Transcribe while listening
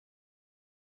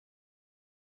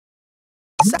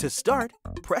To start,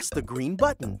 press the green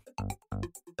button.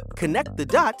 Connect the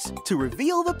dots to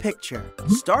reveal the picture.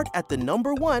 Start at the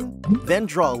number 1, then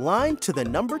draw a line to the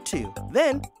number 2.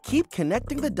 Then, keep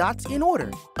connecting the dots in order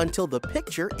until the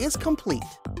picture is complete.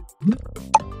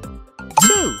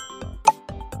 2,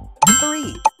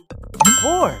 3,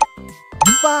 4,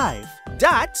 5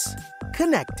 dots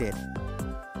connected.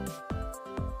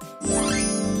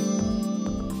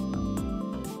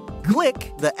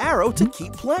 Click the arrow to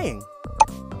keep playing.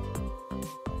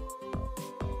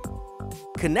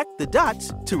 Connect the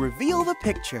dots to reveal the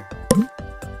picture.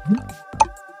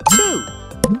 2,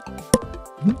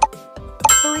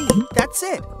 3, that's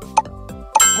it.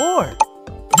 4,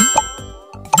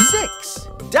 6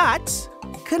 dots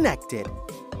connected.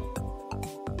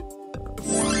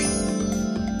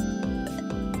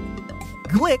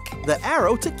 Click the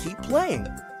arrow to keep playing.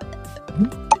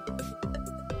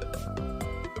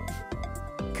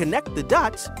 Connect the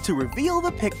dots to reveal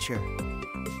the picture.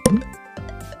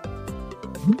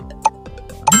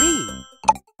 B,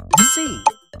 C,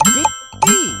 D,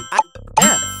 E,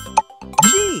 F,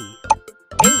 G,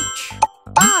 H,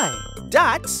 I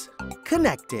dots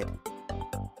connected.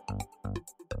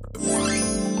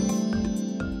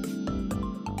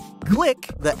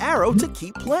 Click the arrow to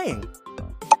keep playing.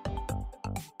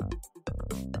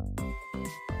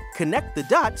 Connect the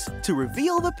dots to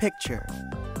reveal the picture.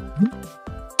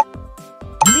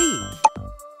 B,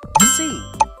 C,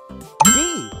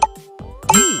 D,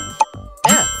 E,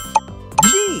 F,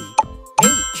 G,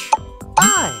 H,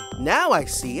 I. Now I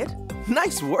see it.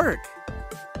 Nice work.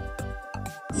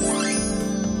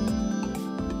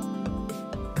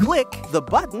 Click the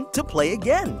button to play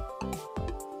again.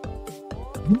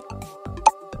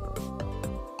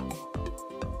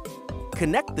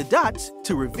 Connect the dots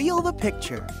to reveal the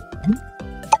picture.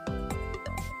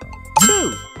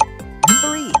 2,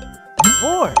 3,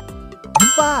 4,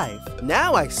 5.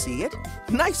 Now I see it.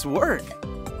 Nice work.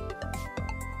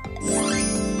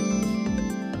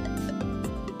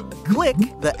 Click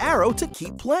the arrow to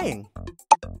keep playing.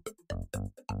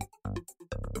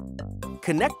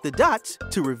 Connect the dots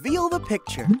to reveal the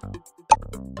picture.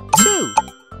 2,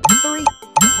 3,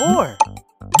 4,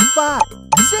 5,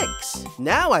 6.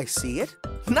 Now I see it.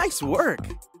 Nice work.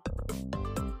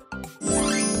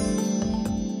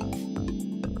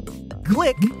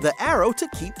 Click the arrow to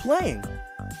keep playing.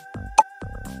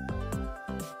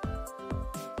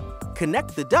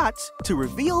 Connect the dots to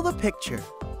reveal the picture.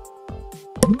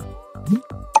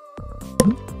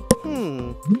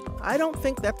 I don't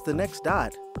think that's the next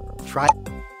dot. Try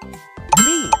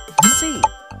B, C,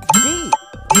 D,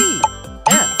 E,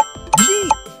 F, G,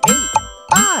 H,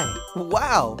 I.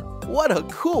 Wow, what a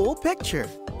cool picture.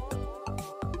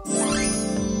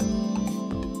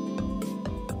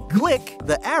 Click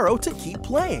the arrow to keep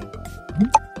playing.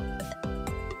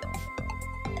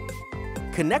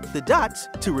 Connect the dots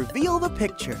to reveal the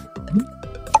picture.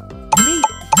 B,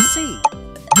 C,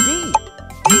 D,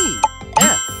 E,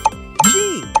 F,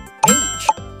 G, H,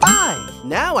 I.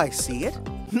 Now I see it.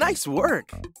 Nice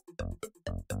work.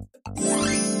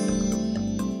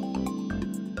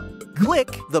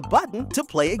 Click the button to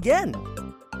play again.